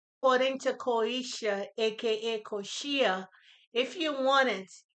According to Koisha, aka Koshia, if you want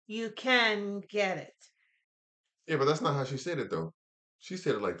it, you can get it. Yeah, but that's not how she said it though. She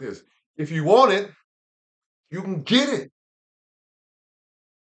said it like this: if you want it, you can get it.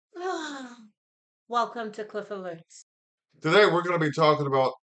 Welcome to Cliff Alerts. Today we're going to be talking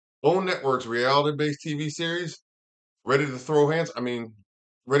about OWN Network's reality-based TV series, Ready to Throw Hands.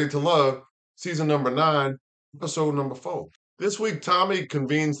 Ready to Love, season number 9, episode number 4. This week, Tommy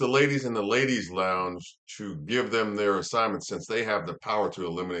convenes the ladies in the ladies' lounge to give them their assignment since they have the power to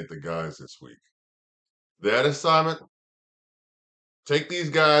eliminate the guys this week. That assignment: take these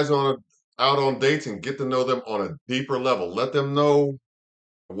guys out on dates and get to know them on a deeper level. Let them know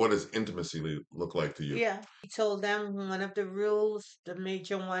what does intimacy look like to you. Yeah. He told them one of the rules, the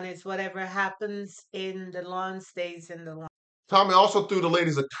major one, is whatever happens in the lawn stays in the lawn. Tommy also threw the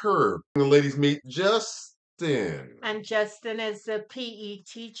ladies a curve. The ladies meet Justin. And Justin is a PE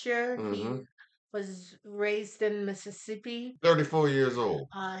teacher. He was raised in Mississippi. 34 years old.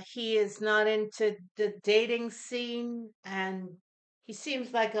 He is not into the dating scene, and he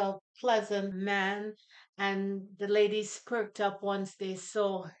seems like a pleasant man. And the ladies perked up once they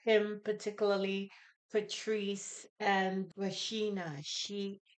saw him, particularly Patrice and Rashina.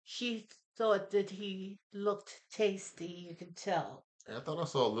 She thought that he looked tasty. You could tell. I thought I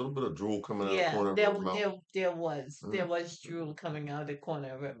saw a little bit of drool coming out of the Yeah, corner of her mouth. there was drool coming out the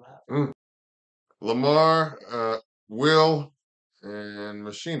corner of her mouth. Mm. Lamar, Will, and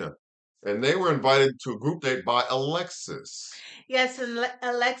Machina. And they were invited to a group date by Alexis. Yes, and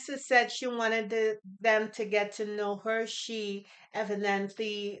Alexis said she wanted them to get to know her. She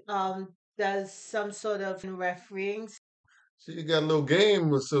evidently does some sort of refereeing. She got a little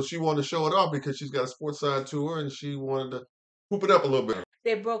game, so she wanted to show it off because she's got a sports side to her and she wanted to hoop it up a little bit.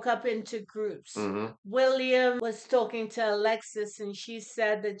 They broke up into groups. Mm-hmm. William was talking to Alexis, and she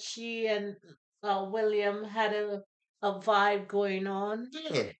said that she and William had a vibe going on. Yeah,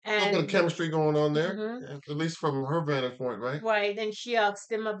 a little And bit of chemistry going on there, Mhm. at least from her vantage point, right? Right, and she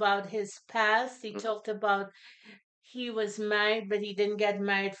asked him about his past. He Mm. talked about he was married, but he didn't get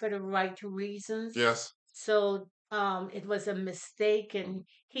married for the right reasons. Yes. So it was a mistake, and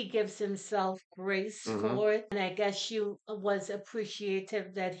he gives himself grace for it. And I guess she was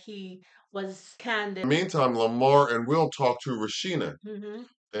appreciative that he was candid. In the meantime, Lamar and Will talk to Rashina, Hmm.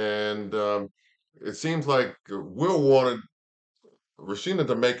 and it seems like Will wanted Rashina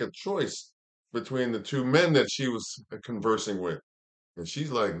to make a choice between the two men that she was conversing with. And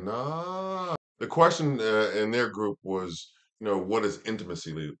she's like, nah. The question in their group was, what does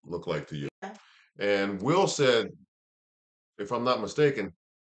intimacy look like to you? Yeah. And Will said, if I'm not mistaken,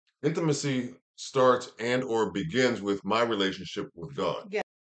 intimacy starts and or begins with my relationship with God. Yeah.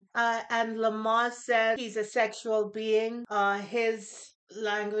 And Lamar said he's a sexual being. His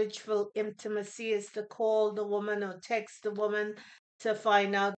language for intimacy is to call the woman or text the woman to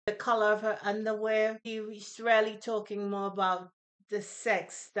find out the color of her underwear. He's really talking more about the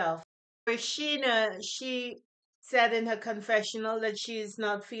sex stuff. Rashina, she said in her confessional that she's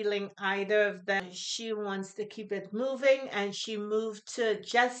not feeling either of them. She wants to keep it moving, and she moved to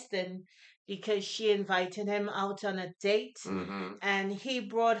Justin because she invited him out on a date, and he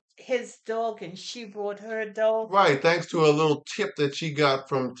brought his dog and she brought her dog. Right, thanks to a little tip that she got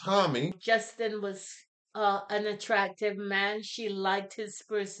from Tommy. Justin was an attractive man. She liked his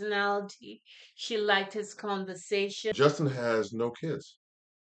personality. She liked his conversation. Justin has no kids,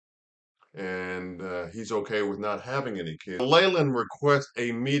 and he's okay with not having any kids. Leyland requests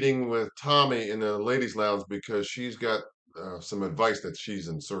a meeting with Tommy in the ladies' lounge because she's got some advice that she's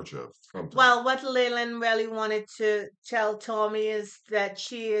in search of from Tommy. Well, what Leland really wanted to tell Tommy is that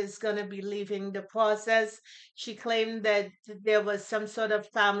she is going to be leaving the process. She claimed that there was some sort of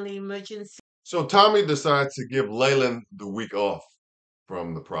family emergency. So Tommy decides to give Leyland the week off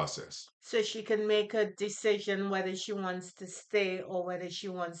from the process, so she can make a decision whether she wants to stay or whether she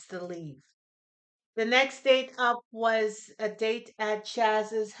wants to leave. The next date up was a date at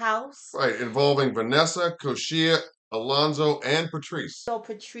Chaz's house. right, involving Vanessa, Koshia, Alonzo, and Patrice. So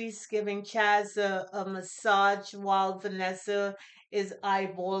Patrice giving Chaz a massage while Vanessa is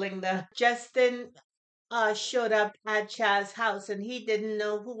eyeballing the. Justin showed up at Chaz's house, and he didn't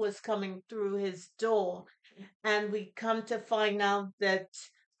know who was coming through his door. And we come to find out that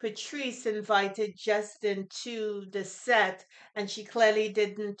Patrice invited Justin to the set, and she clearly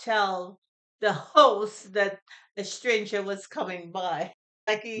didn't tell the host that a stranger was coming by.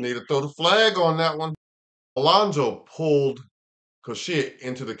 Need to throw the flag on that one. Alonzo pulled Koshia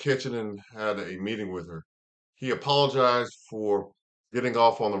into the kitchen and had a meeting with her. He apologized for getting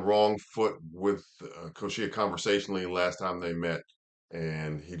off on the wrong foot with Koshia conversationally last time they met.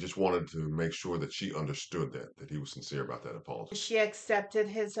 and he just wanted to make sure that she understood that he was sincere about that apology. She accepted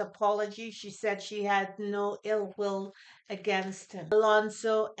his apology. She said she had no ill will against him.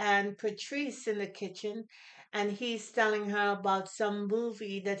 Alonso and Patrice in the kitchen, and he's telling her about some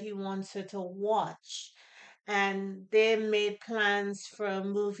movie that he wants her to watch. And they made plans for a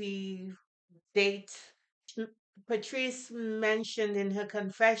movie date. Patrice mentioned in her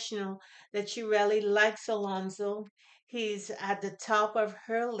confessional that she really likes Alonso. He's at the top of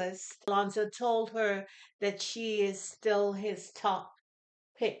her list. Alonso told her that she is still his top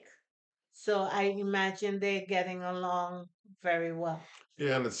pick. So I imagine they're getting along very well.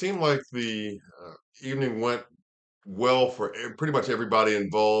 Yeah, and it seemed like the evening went well for pretty much everybody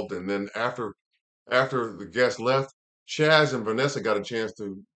involved. And then after the guests left, Chaz and Vanessa got a chance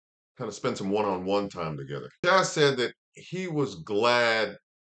to kind of spend some one-on-one time together. Chaz said that he was glad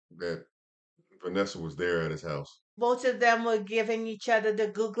that Vanessa was there at his house. Both of them were giving each other the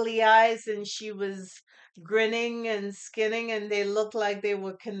googly eyes, and she was grinning and skinning, and they looked like they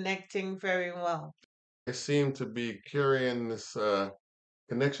were connecting very well. They seemed to be carrying this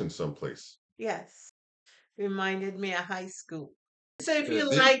connection someplace. Yes, reminded me of high school. So if Yeah, you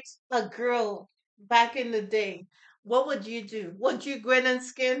liked a girl back in the day, what would you do? Would you grin and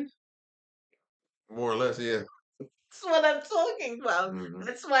skin? more or less, yeah. That's what I'm talking about. Hmm.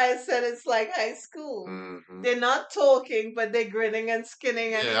 That's why I said it's like high school. Hmm. They're not talking, but they're grinning and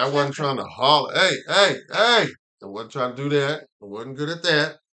skinning at Yeah, I each wasn't other. trying to holler. Hey, hey, hey! I wasn't trying to do that. I wasn't good at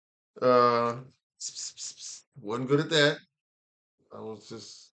that. Wasn't good at that. I was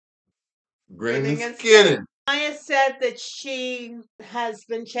just grinning and Grinning and skinning. skinning. Maya said that she has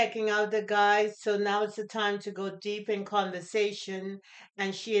been checking out the guys, so now it's the time to go deep in conversation.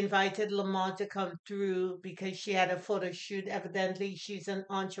 And she invited Lamar to come through because she had a photo shoot. Evidently, she's an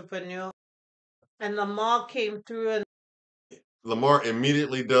entrepreneur. And Lamar came through and Lamar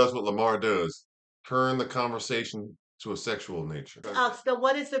immediately does what Lamar does: turn the conversation to a sexual nature. asked her,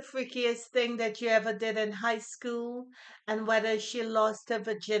 what is the freakiest thing that you ever did in high school? And whether she lost her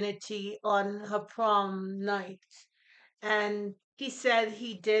virginity on her prom night. And he said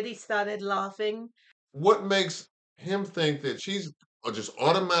he did. He started laughing. What makes him think that she's just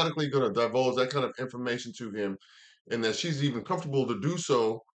automatically going to divulge that kind of information to him, and that she's even comfortable to do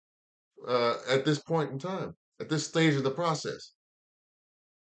so at this point in time, at this stage of the process?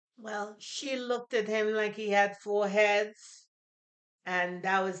 Well, she looked at him like he had four heads, and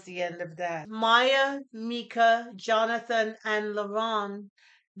that was the end of that. Maya, Mika, Jonathan, and LaRon,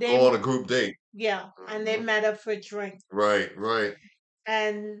 Go they, on a group date. yeah, and they Mhm. met up for drink. Right, right.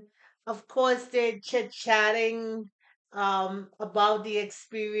 And of course, they're chit-chatting about the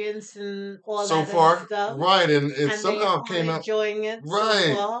experience and all So that other far, stuff, right, and it and they somehow are came out enjoying it so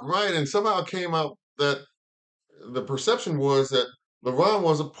right, far. right, and somehow came out that the perception was that LeBron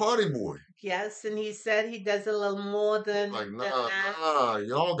was a party boy. Yes, and he said he does a little more Like, than nah, that. nah,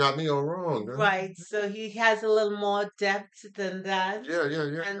 y'all got me all wrong. Huh? Right, so he has a little more depth than that, Yeah, yeah,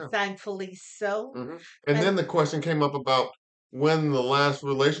 yeah, and yeah. thankfully so. Hmm. And And then the question came up about when the last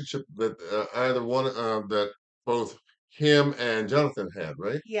relationship that either one that both him and Jonathan had,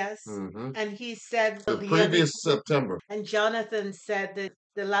 right? yes, Hmm. and he said The the year previous before, September. and Jonathan said that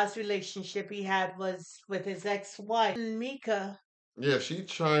the last relationship he had was with his ex-wife. And Mika, Yeah, she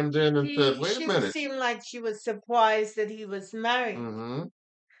chimed in and said, "Wait a she minute." seemed like she was surprised that he was married, Hmm.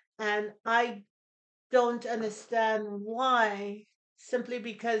 and I don't understand why, simply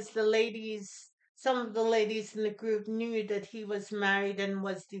because some of the ladies in the group knew that he was married and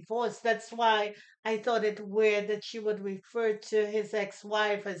was divorced. That's why I thought it weird that she would refer to his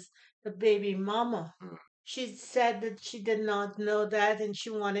ex-wife as the baby mama. She said that she did not know that and she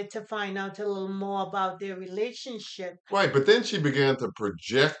wanted to find out a little more about their relationship. Right, but then she began to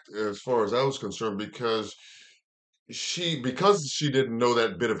project, as far as I was concerned, because she didn't know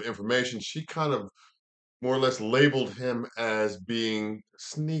that bit of information, she kind of more or less labeled him as being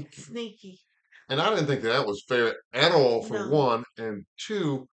sneaky. Sneaky. And I didn't think that was fair at all, for No. one. And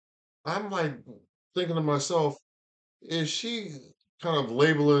two, I'm like thinking to myself, is she kind of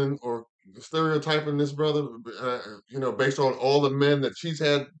labeling or stereotyping this brother, based on all the men that she's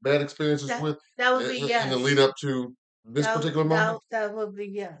had bad experiences That with that would be in the lead yes. up to this particular moment? That would be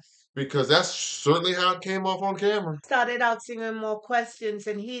yes. Because that's certainly how it came off on camera. Started asking him more questions,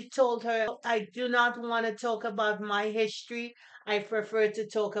 and he told her, I do not want to talk about my history. I prefer to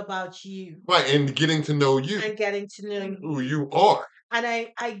talk about you Right, and getting to know you, and getting to know who you. you are. And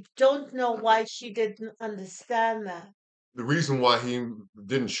I don't know why she didn't understand that. The reason why he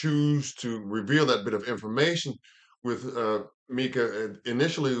didn't choose to reveal that bit of information with Mika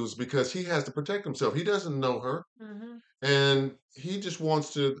initially was because he has to protect himself. He doesn't know her, Hmm. and he just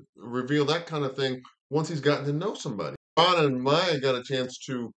wants to reveal that kind of thing once he's gotten to know somebody. Ron and Maya got a chance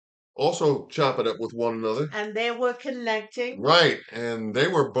to also chop it up with one another. And they were connecting. Right, and they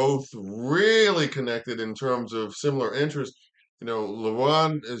were both really connected in terms of similar interests. You know,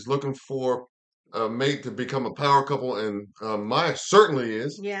 LeBron is looking for a mate to become a power couple, and Maya certainly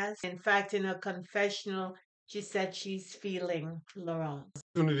is. Yes. In fact, in her confessional, she said she's feeling Laurent.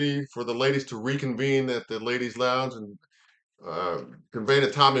 Opportunity for the ladies to reconvene at the ladies' lounge and convey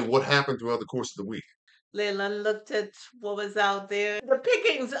to Tommy what happened throughout the course of the week. Leland looked at what was out there. The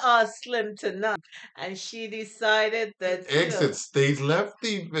pickings are slim to none. And she decided that, Exit stage left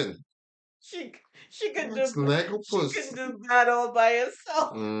even. she she can That's do she Snagglepuss. can do that all by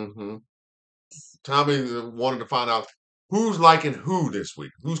herself. Mm-hmm. Tommy wanted to find out who's liking who this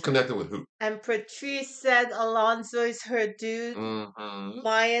week, who's connecting with who. And Patrice said Alonso is her dude. Mm-hmm.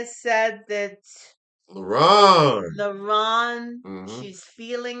 Maya said that LeBron. Laurent, Mm-hmm. she's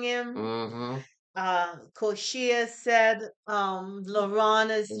feeling him. Mm-hmm. Koshia said Laurent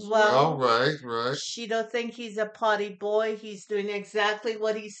as As well, well. right, right. She don't think he's a party boy. He's doing exactly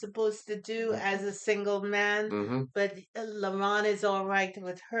what he's supposed to do as a single man. Mm-hmm. But Laurent is all right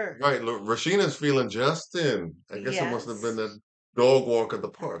with her. Right. Look, Rashina's feeling Justin. I guess it must have been Yes, that dog walk at the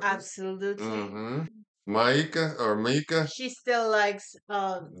park. absolutely. Mm-hmm. Maika or Mika. She still likes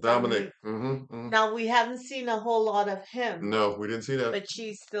Dominic. Dominic. Mm-hmm. Now we haven't seen a whole lot of him, No, we didn't see that. but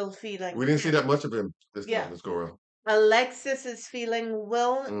she's still feeling We didn't see him. that much of him this time. Yeah. Let's go around. Alexis is feeling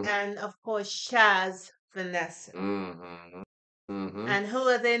Will, Mm-hmm. and of course Shaz Vanessa. Mm-hmm. Mm-hmm. And who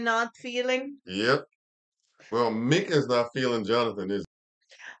are they not feeling? Yep. Well, Mika's not feeling Jonathan, is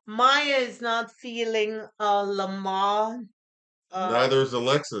Maya is not feeling Lamar. neither is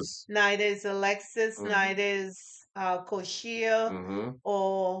Alexis. Neither is Alexis. Mm-hmm. Neither is Koshia Mm-hmm.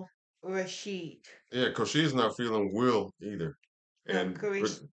 or Rashid. Yeah, because she's not feeling Will either. No, And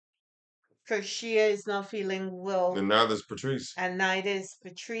Koshia is not feeling Will, and neither is Patrice. and neither is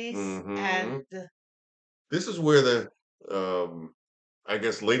Patrice. Mm-hmm. And This is where the I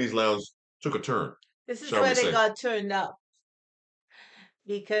guess ladies' lounge took a turn, this is shall we where they say. got turned up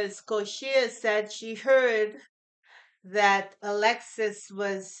because Koshia said she heard that Alexis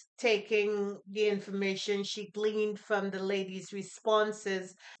was taking the information she gleaned from the ladies'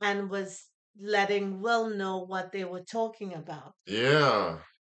 responses and was letting Will know what they were talking about. Yeah.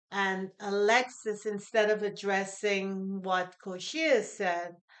 And Alexis, instead of addressing what Koshia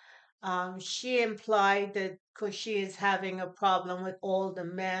said, she implied that Koshia is having a problem with all the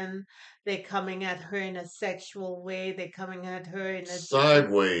men. They're coming at her in a sexual way. They're coming at her in a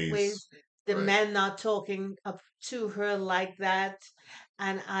different way. Sideways. The Right. men not talking up to her like that.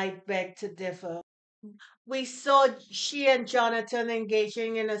 And I beg to differ. We saw she and Jonathan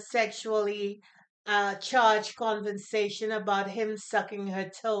engaging in a sexually charged conversation about him sucking her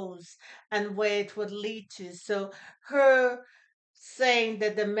toes and where it would lead to. So her saying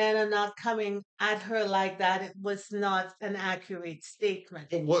that the men are not coming at her like that, it was not an accurate statement.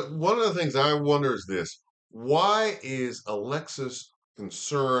 But one of the things I wonder is this: why is Alexis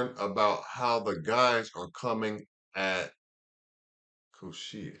concerned about how the guys are coming at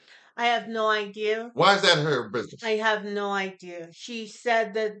Kushia? I have no idea. Why is that her business? I have no idea. She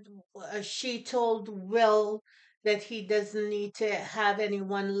said that she told Will that he doesn't need to have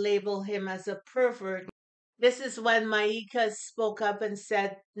anyone label him as a pervert. This is when Maika spoke up and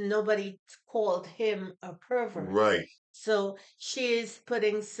said nobody called him a pervert. Right. So she is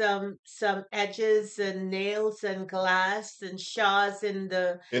putting some edges and nails and glass and shards In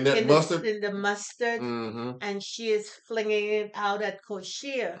that mustard? in the mustard, Mm-hmm. and she is flinging it out at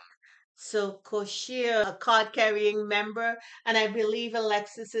Koshia. So Koshia, a card carrying member, and I believe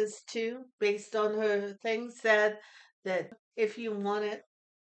Alexis is too, based on her thing, said that if you want it,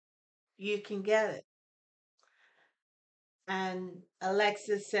 you can get it. And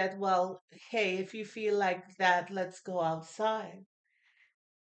Alexis said, well, hey, if you feel like that, let's go outside.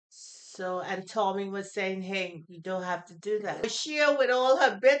 So, and Tommy was saying, hey, you don't have to do that. Koshia, with all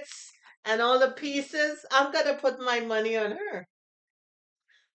her bits and all the pieces, I'm going to put my money on her.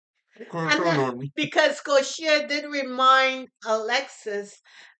 Because Koshia did remind Alexis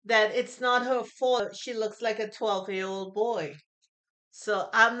that it's not her fault she looks like a 12-year-old boy. So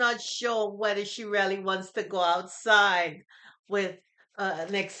I'm not sure whether she really wants to go outside with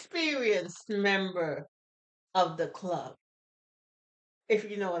an experienced member of the club, if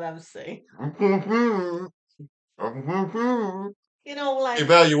you know what I'm saying. like,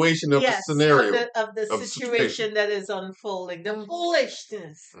 evaluation of the yes, scenario, of the of the situation. situation that is unfolding, the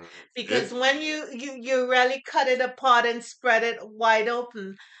foolishness. Mhm. Because when you really cut it apart and spread it wide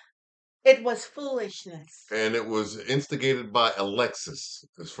open, it was foolishness. And it was instigated by Alexis,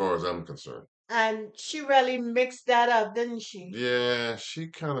 as far as I'm concerned. And she really mixed that up, didn't she? Yeah, she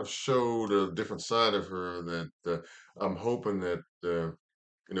kind of showed a different side of her that I'm hoping that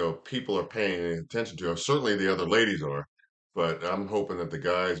people are paying attention to. Certainly, the other ladies are, but I'm hoping that the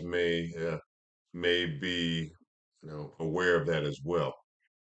guys may be aware of that as well.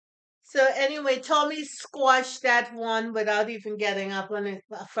 So anyway, Tommy squashed that one without even getting up on it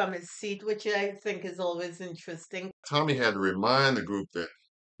from his seat, which I think is always interesting. Tommy had to remind the group that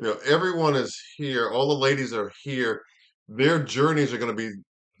everyone is here. All the ladies are here. Their journeys are going to be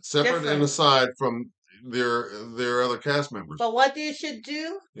separate and Different. aside from their other cast members. But what you should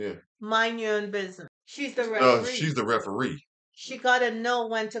do, Yeah. mind your own business. She's the No, referee. she's the referee. She got to know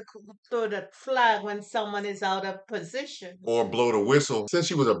when to throw the flag when someone is out of position. Or blow the whistle. Since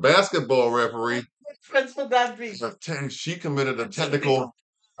she was a basketball referee, Difference for that be. she committed a technical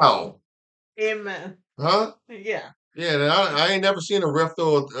foul. Amen. Huh? Yeah. Yeah, and I ain't never seen a ref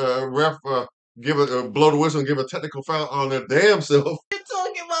throw ref give a blow the whistle and give a technical foul on their damn self. You're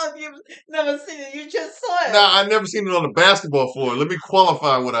talking about you've never seen it. You just saw it. Nah, I never seen it on the basketball floor. Let me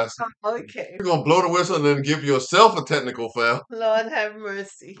qualify what I said. Okay. You're gonna blow the whistle and then give yourself a technical foul. Lord have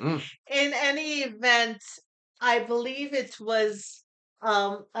mercy. Mm. In any event, I believe it was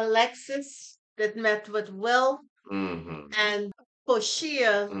Alexis that met with Will, Hmm. and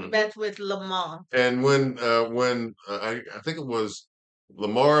Koshia Mhm. met with Lamar. And when I think it was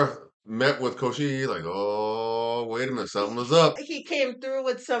Lamar met with Koshi, he's like, oh, wait a minute, something was up. He came through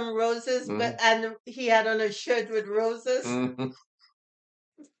with some roses, Mhm. and he had on a shirt with roses. Mhm.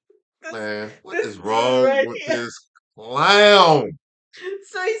 This, Man, what this is dude wrong right with here. this clown?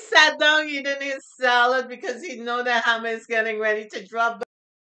 So he sat down eating his salad because he know the hammer is getting ready to drop.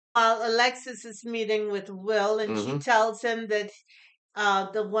 While Alexis is meeting with Will, and she Hmm. tells him that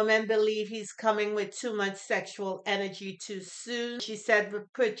the women believe he's coming with too much sexual energy too soon. She said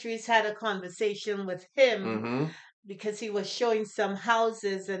that Patrice had a conversation with him Hmm. because he was showing some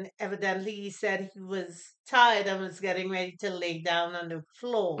houses, and evidently he said he was tired and was getting ready to lay down on the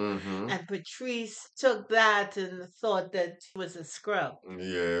floor. Hmm. And Patrice took that and thought that he was a scrub.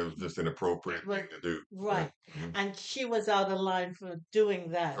 Yeah, it was just inappropriate But, thing to do. Yeah. right. Mhm. And she was out of line for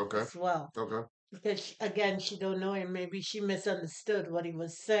doing that Okay. as well. Okay. Because again, she don't know him. Maybe she misunderstood what he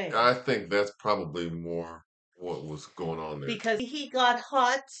was saying. I think that's probably more what was going on there. Because he got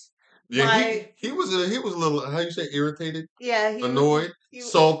hot Yeah, by, he was a little, how you say, irritated, yeah, annoyed, he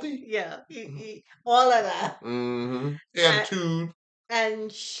salty. yeah, all of that. Hmm. And, Attitude.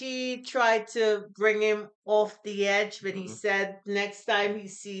 and she tried to bring him off the edge, but he Hmm. said next time he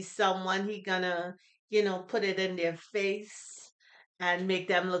sees someone, he gonna, put it in their face and make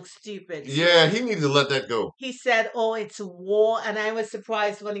them look stupid. Yeah, So he needed to let that go. he said, "Oh, it's war," and I was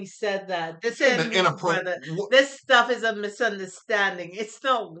surprised when he said that. This And the ain't war, inappropriate. brother. This stuff is a misunderstanding. It's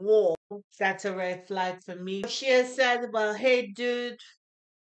not war. That's a red flag for me. She has said, "Well, hey, dude,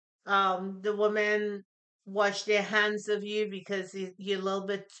 the women wash their hands of you because you're a little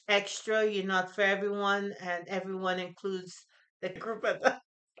bit extra. You're not for everyone, and everyone includes the group of the."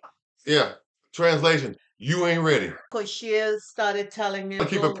 Yeah. Translation. You ain't ready. Koshia started telling him,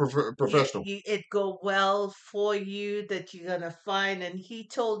 Keep it "Go, professional. it go well for you that you're gonna find." And he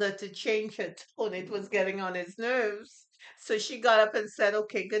told her to change her tone. It was getting on his nerves. So she got up and said,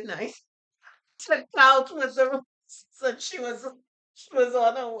 "Okay, good night." Checked out with the so she was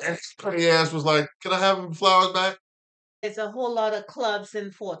on her And way. his pretty ass was like, "Can I have him flowers back?" There's a whole lot of clubs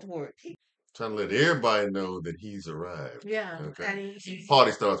in Fort Worth. Trying to let everybody know that he's arrived. Yeah, Okay. and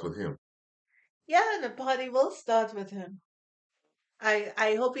Party starts with him. yeah, the party will start with him.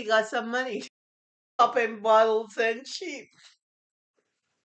 I hope he got some money. Popping bottles and cheap.